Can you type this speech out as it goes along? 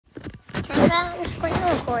that screen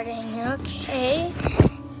recording. Okay,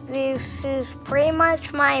 this is pretty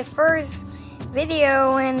much my first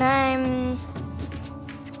video, and I'm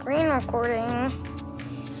screen recording,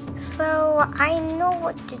 so I know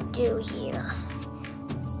what to do here.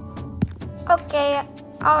 Okay,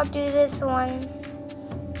 I'll do this one.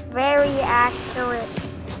 Very accurate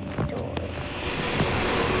story.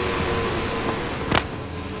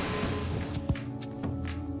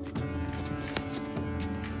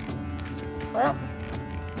 Well,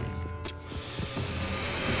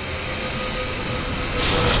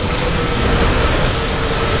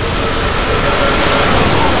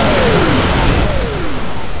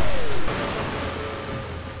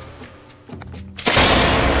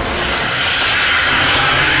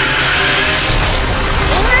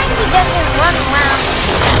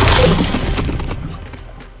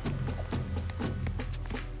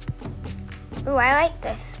 ooh, I like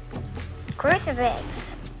this. Crucifix.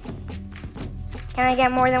 Can I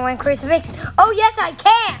get more than one crucifix? Oh, yes, I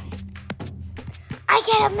can! I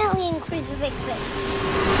get 1,000,000 crucifixes.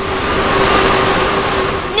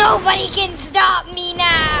 Nobody can stop me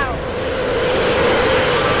now!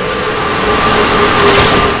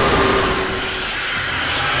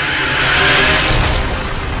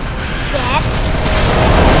 Death.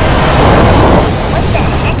 What the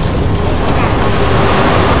heck is that?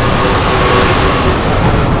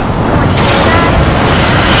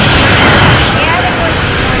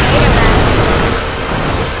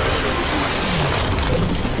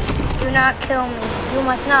 Do not kill me. You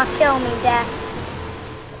must not kill me, Death.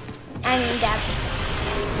 I mean, Death.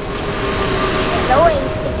 Hello,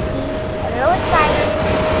 860. Hello, Spider.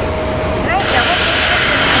 Can I double this?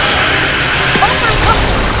 Oh my god!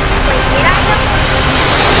 Wait, did I double?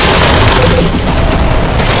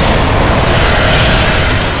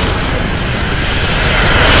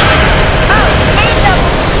 Oh, and double.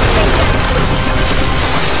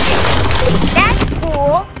 That's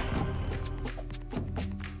cool.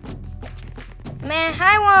 Man, I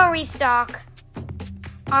want to restock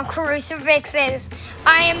on crucifixes.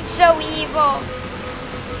 I am so evil.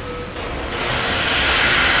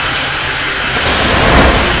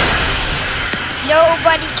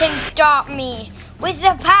 Nobody can stop me with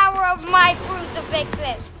the power of my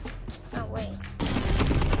crucifixes. Oh, wait.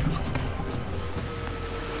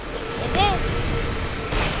 Is it?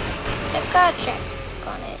 Let's go check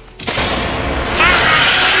on it.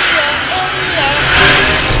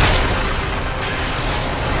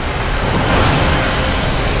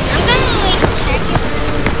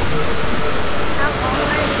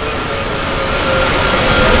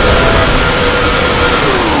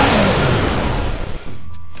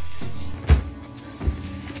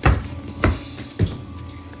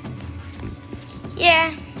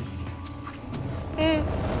 Yeah. Is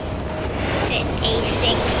it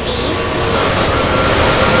A60?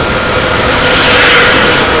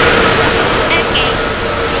 Okay.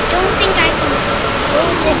 I don't think I can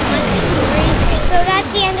hold this much story. So that's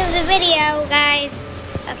the end of the video, guys.